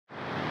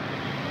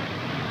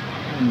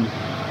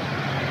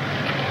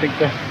I think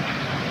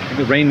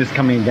the rain is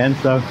coming again,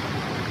 so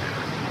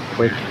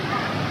we're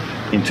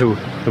into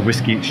the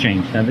Whisky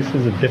Exchange. Now this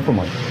is a different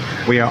one.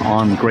 We are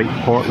on Great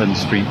Portland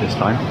Street this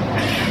time.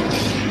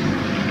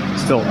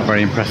 Still a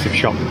very impressive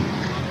shop.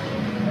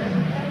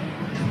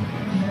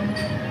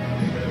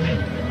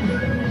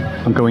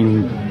 I'm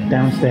going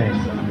downstairs.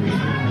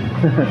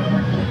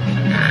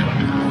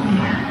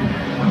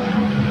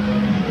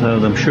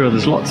 Well, I'm sure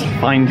there's lots of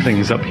fine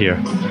things up here.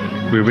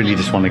 We really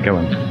just want to go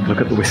and look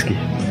at the whiskey.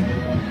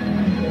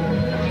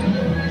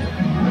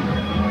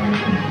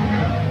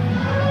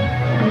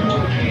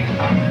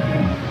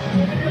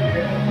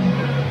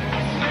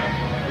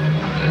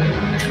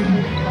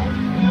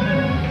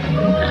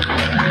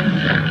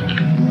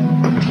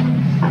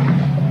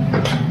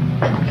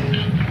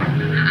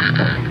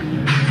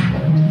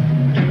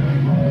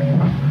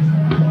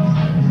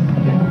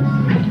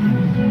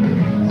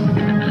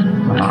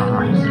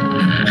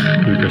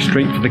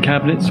 Straight for the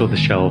cabinets or the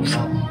shelves?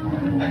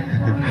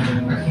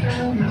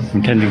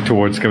 I'm tending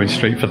towards going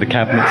straight for the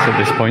cabinets at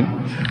this point.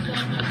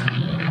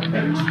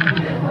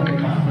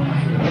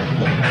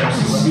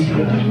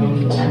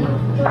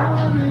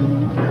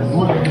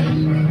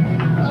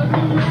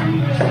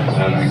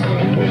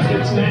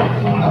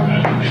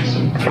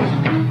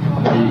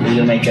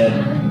 You'll make a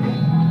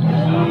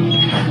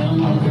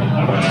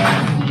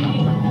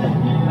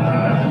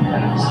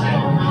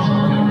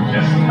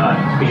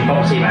could you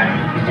pop a tea bag?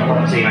 Could you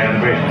pop a tea bag on the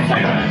bridge?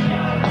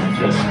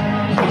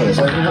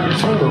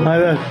 Hi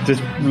there,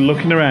 just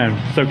looking around.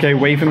 It's okay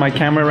waving my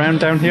camera around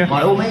down here?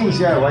 By all means,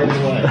 yeah, wave it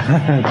away.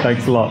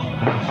 Thanks a lot.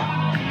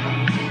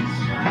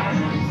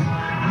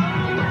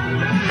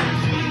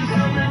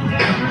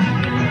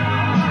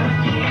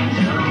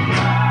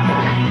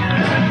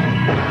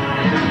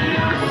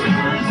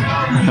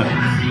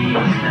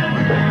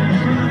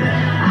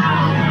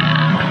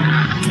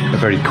 A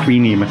very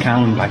Queenie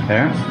Macallan back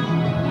there.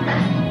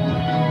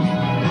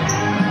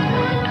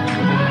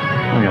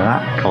 Look at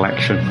that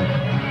collection of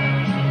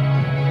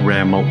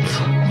rare malts.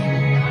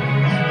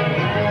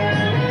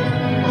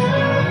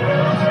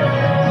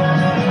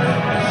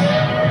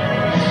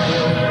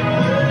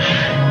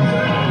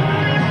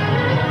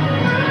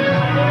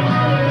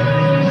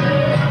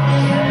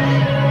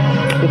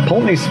 Old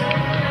Pulteney's,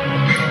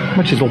 how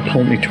much is Old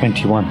Pulteney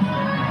 21?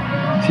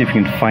 See if you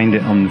can find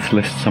it on this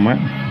list somewhere.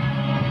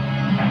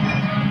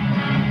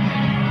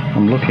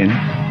 I'm looking.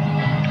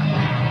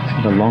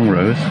 See the long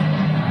rows.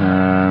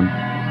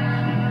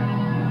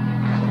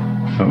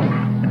 Oh.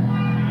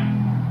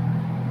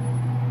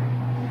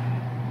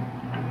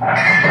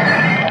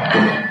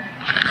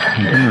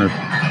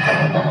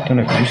 I don't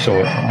know if you saw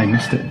it, I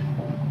missed it.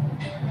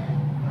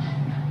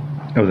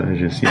 Oh, there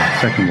it is, yeah,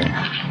 second one.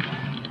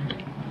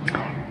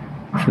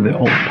 For the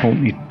Old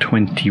Pulteney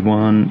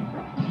 21.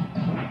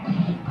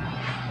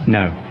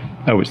 No.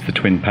 Oh, it's the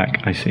twin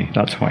pack, I see,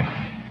 that's why.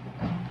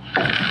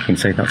 I can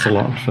say that's a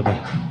lot for the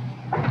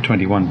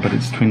 21, but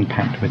it's twin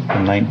packed with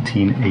the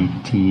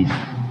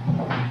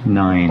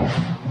 1989.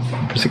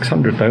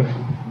 600 though.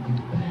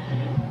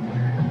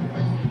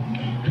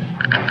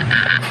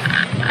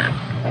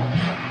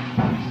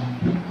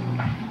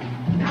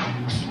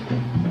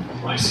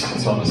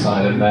 It's on the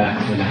side of there,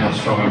 in how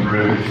strong a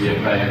brew do you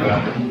favour?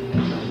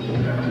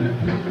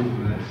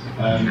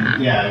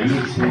 Yeah, we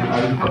need to.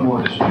 I've got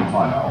more additional to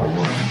find out all the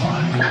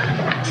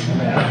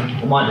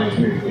time. What I might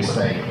do is move this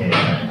thing here.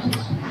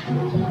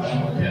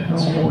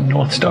 Oh,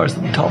 North Star's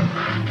at the top.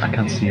 I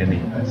can't see any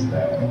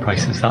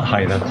prices that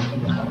high though.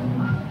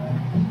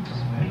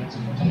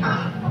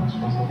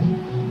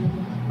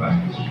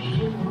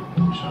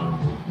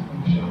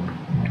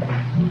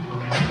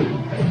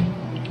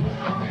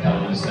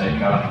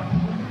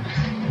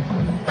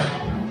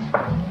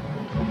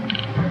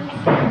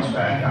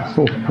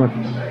 Oh, look.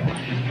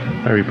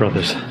 Berry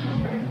Brothers.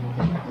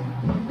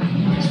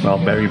 Well,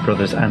 Berry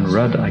Brothers and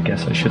Rudd, I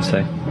guess I should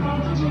say.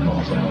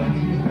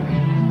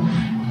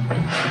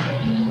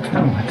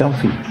 Oh,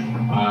 Adelphi.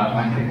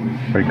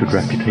 Very good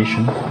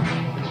reputation.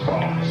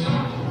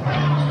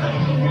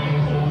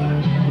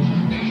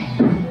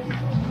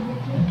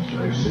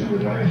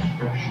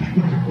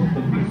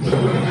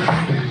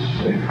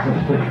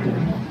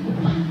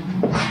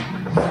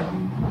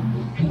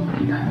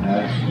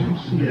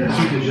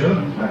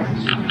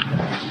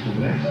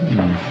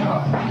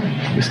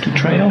 Whiskey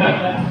Trail? I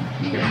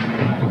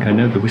think I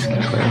know the Whiskey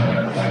Trail.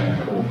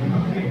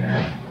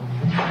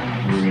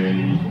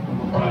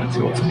 Let's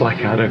see what's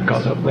Blackadder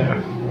got up there.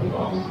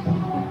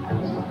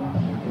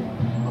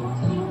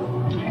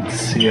 You can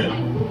see it.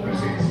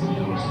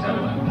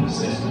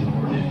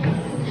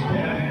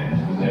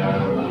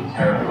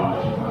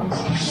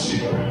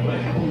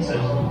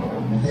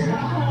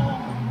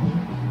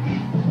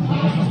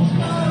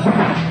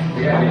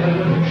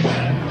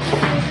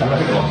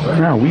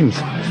 Now,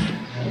 Weems.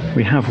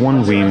 We have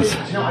one Weems,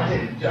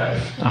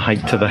 a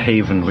hike to the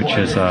Haven, which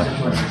is a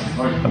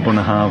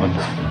Bunnahabhain.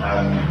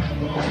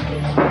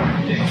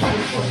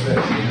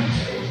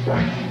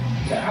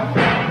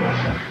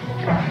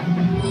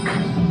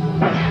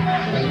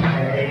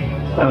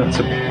 Oh, it's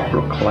a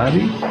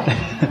Brookladdy.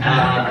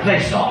 They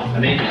start. I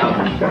mean,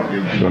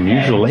 Some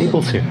unusual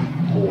labels here.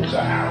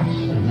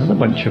 Another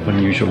bunch of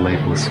unusual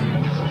labels.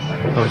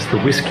 Oh, it's the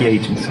Whisky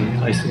Agency.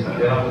 I see.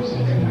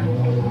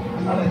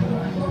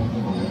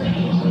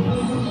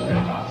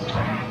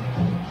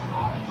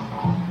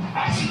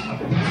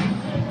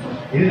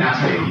 He didn't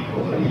ask me.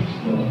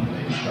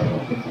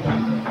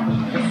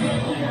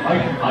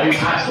 I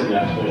asked him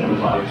actually, I was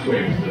like,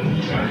 twigs, and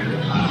you know,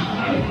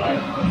 and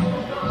like,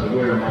 so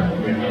we're on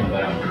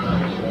there.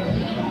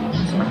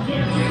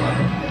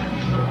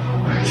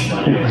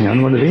 Hang on,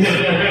 what are these? I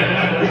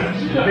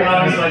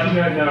was like, you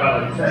don't know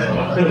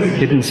Alex.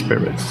 Hidden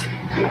Spirits.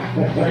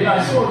 Yeah,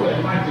 I saw that.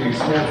 It might be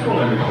small full.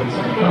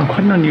 Oh,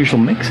 quite an unusual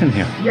mix in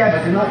here. Yeah,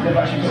 but they've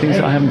actually Things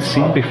that I haven't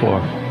seen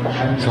before.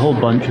 There's a whole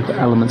bunch of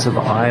elements of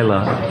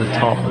Isla at the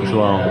top as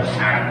well.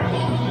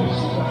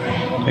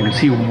 I can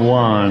see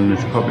one,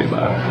 it's probably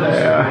about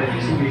there.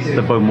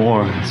 The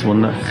Bowmore is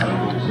one that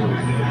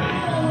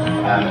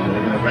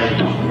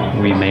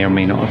we may or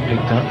may not have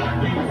picked up.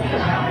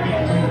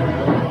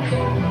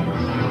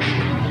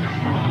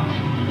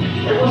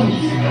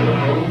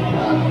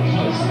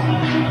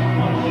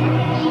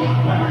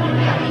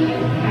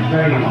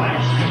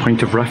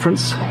 Point of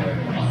reference,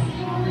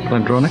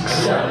 Glendronix.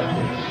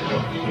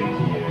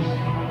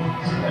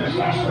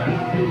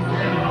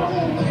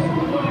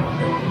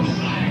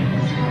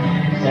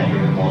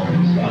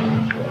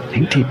 I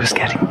think Deepa's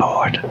getting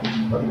bored.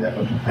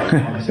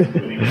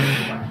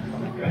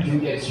 I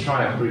didn't get to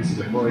try out fruits of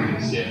the boy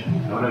this year. I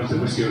went up to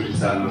the Whisky Orchard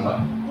stand and I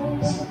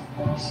was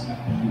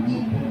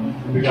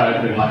like, the guy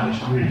had been like,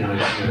 it's really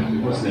nice.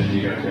 What's the name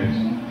you go to?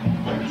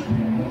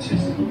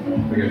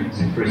 We go to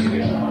fruits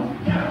again.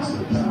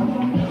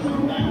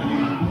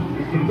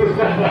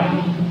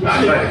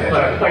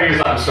 Thank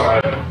you, I'm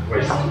sorry.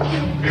 Wait.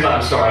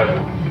 I'm sorry.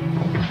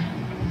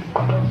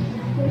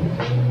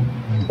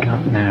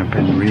 Catnap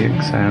and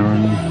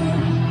Reexaron.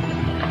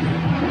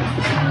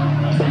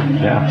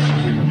 Yeah,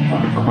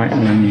 quite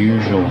an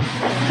unusual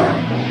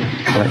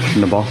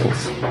collection of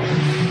bottles.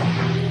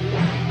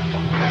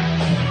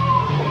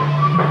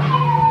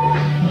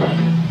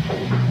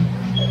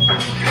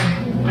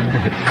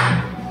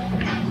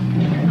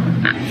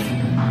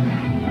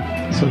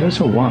 So there's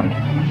a one.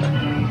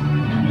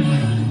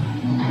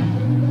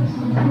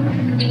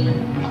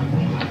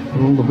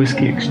 All the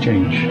Whisky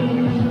Exchange,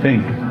 I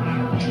think.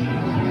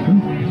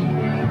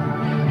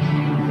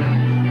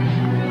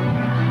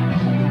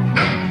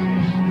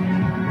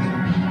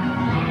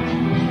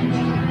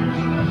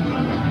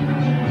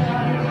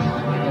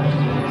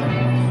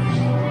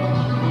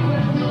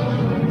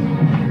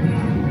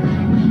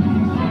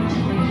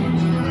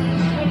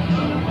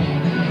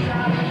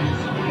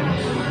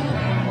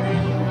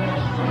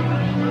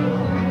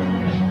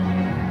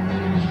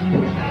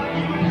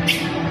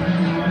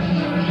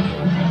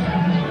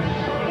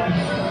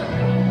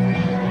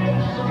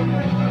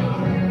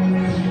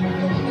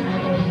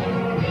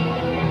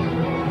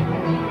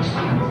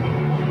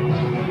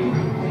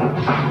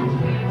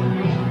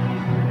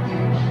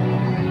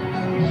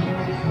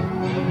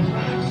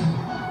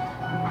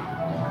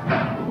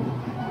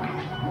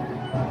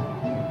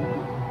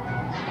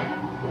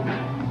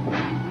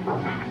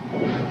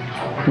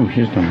 Oh,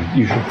 here's the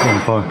usual Glen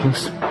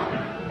Barclays.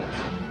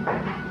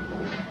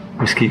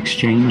 Whisky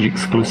Exchange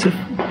exclusive.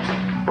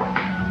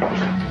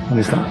 What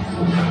is that?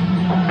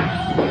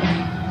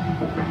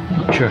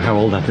 Not sure how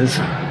old that is.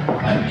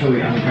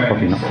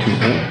 Probably not too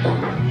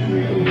old.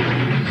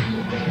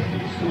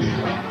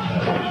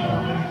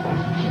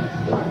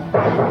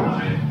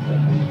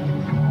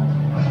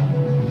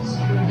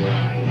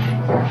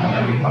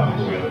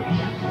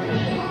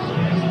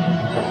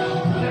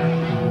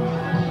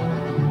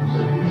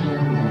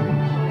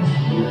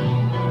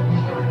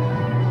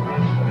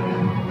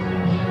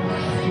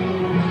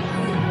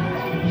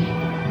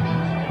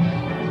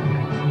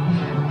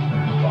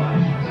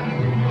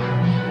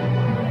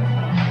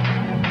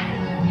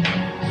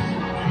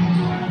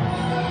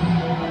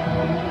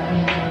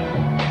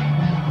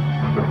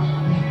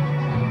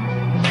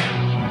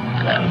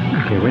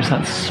 Okay, where's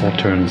that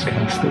Sauternes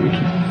cast that we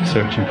keep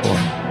searching for?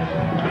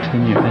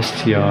 Continue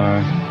STR.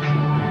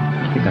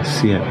 I think I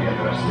see it.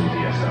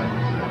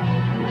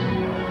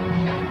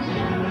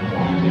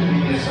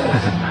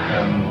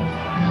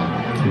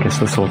 I guess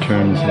the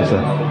Sauternes was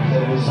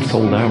a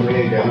sold out.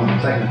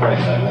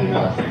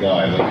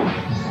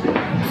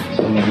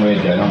 Something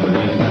weird going on with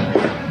it, isn't it?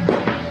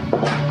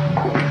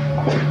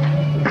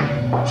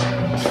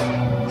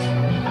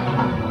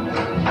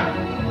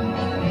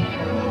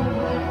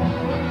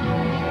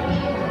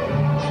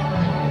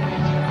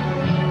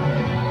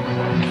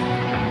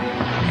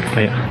 Oh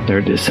yeah, there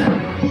it is.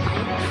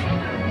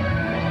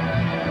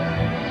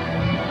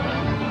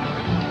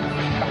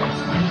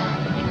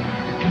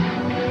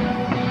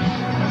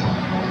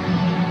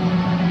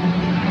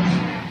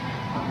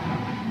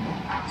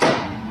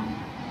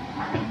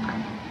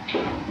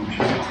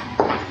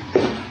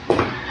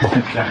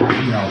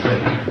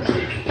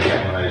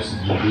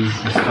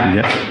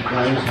 Yeah.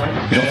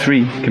 We got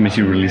 3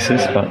 committee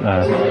releases, but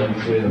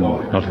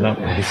not at that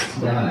pace.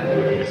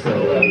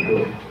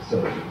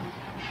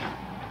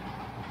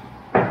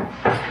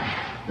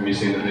 Have you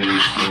seen that the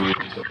small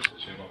torch that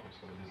showed up is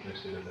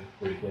listed as a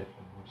free gift?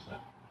 What's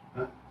that?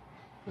 Huh?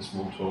 The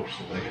small torch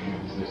that they can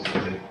use is listed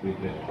as a free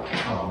gift.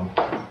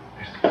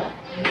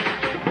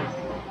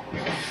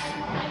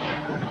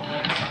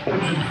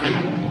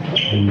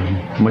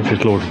 How much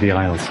is Lord of the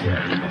Isles?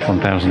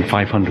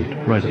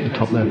 1,500, right at the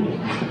top there.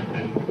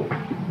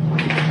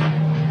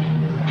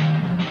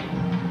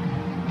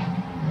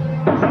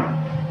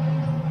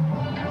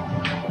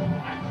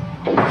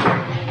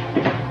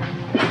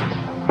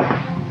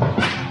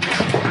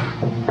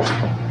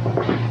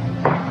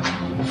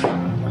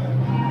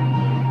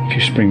 A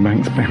few spring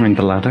banks behind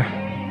the ladder.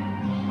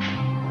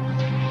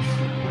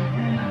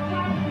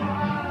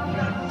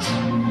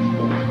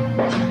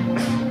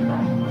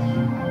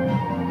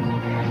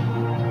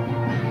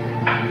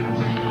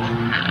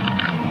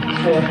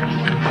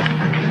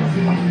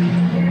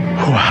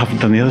 Oh, I haven't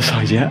done the other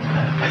side yet.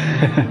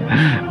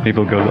 Maybe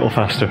I'll go a little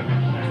faster.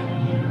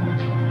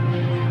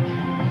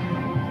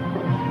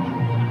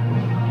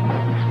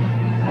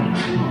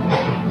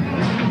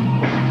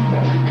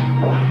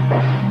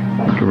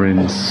 We're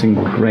in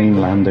single grain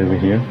land over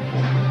here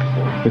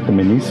with the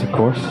minis, of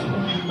course.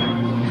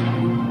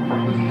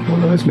 Oh,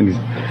 those minis.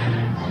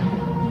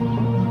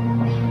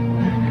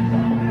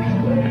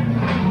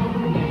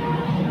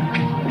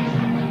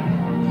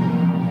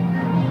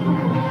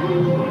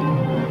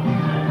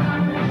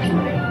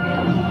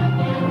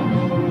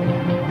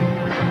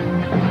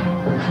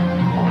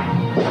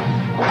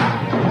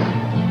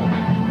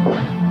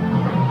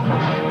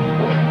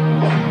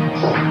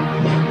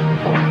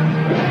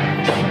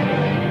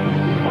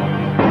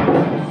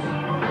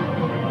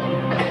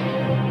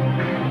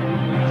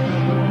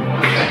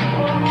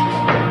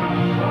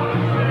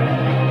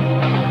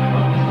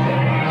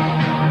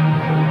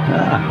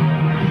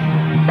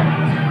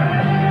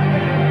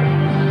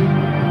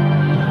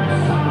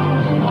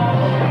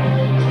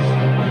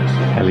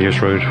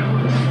 Elias Road,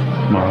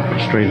 our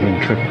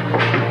Australian trip.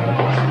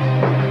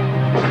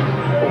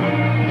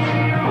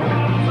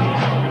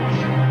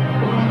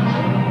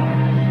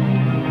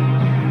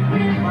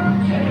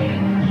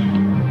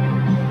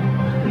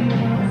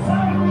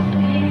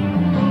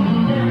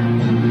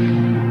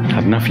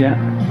 Had enough yet?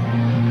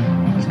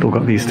 Still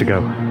got these to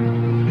go.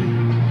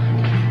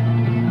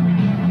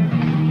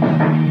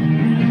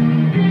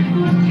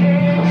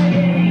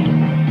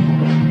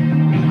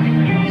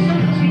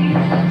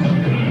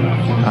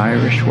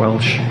 Irish,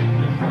 Welsh,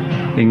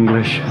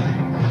 English.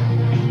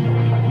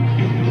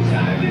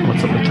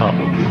 What's at the top?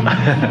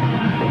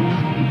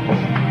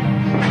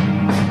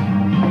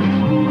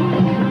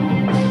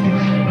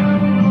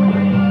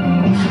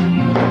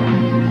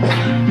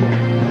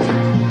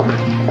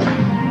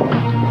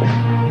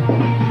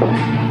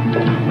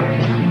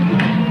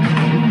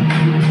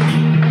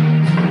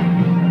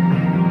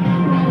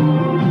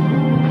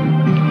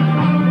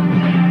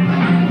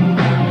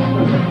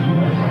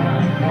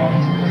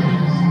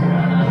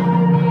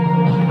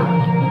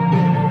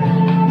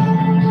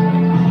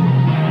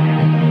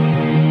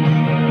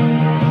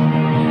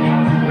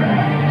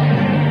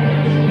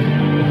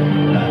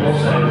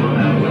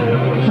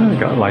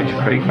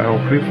 Pretty barrel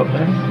proof up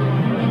there.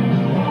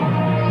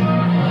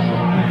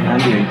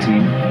 And the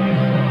 18.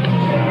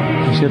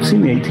 Actually, I've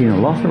seen the 18 a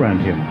lot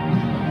around here.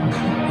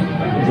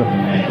 There's a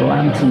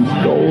Lantern's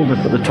Gold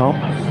up at the top.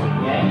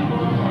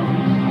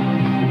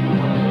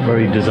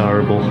 Very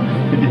desirable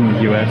in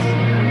the US.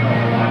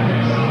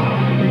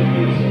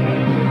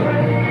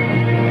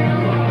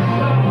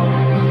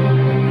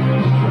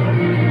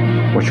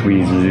 What should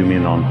we zoom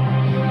in on?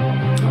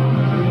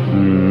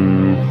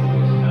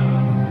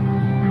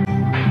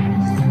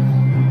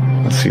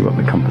 Let's see what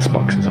the compass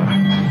boxes are.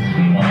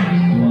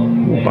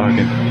 Ooh,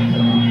 bargain.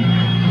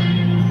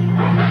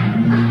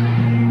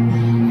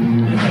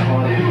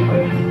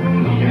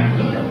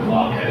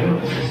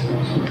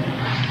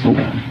 Ooh,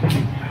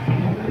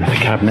 another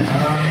cabinet.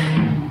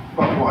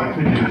 But what I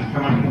could do is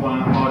come up with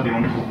one hardy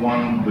one for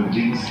one with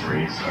these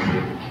 3, so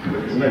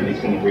because nobody's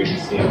going to really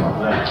see it up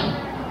there.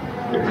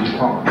 You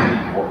can't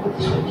read what the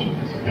description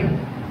is.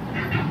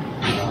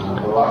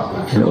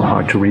 A little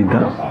hard to read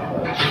that.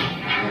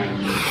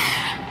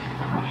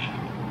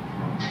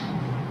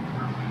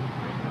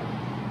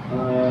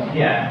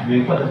 Yeah,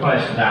 we put the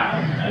price for that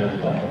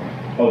one.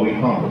 Oh, we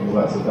can't because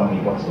that's a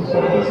dummy bottle, so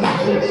it doesn't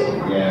exist.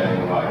 Yeah,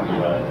 you're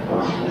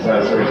right. So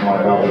that's the reason why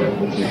I got the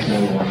 2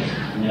 small ones.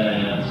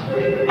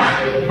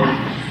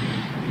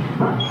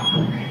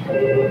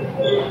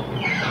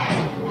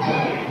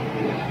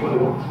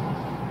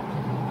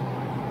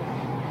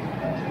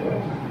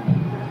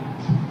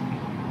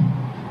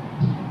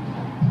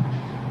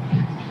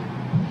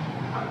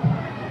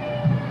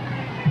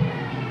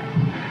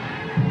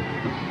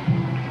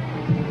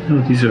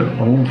 Oh, these are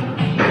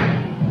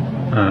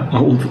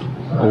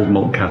old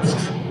malt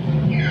casks.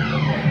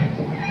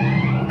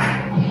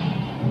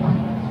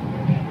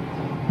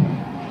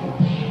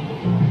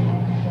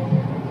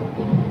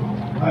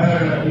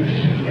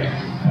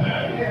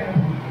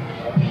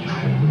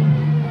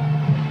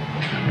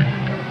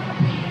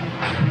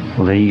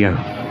 Well, there you go.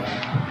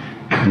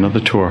 Another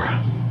tour.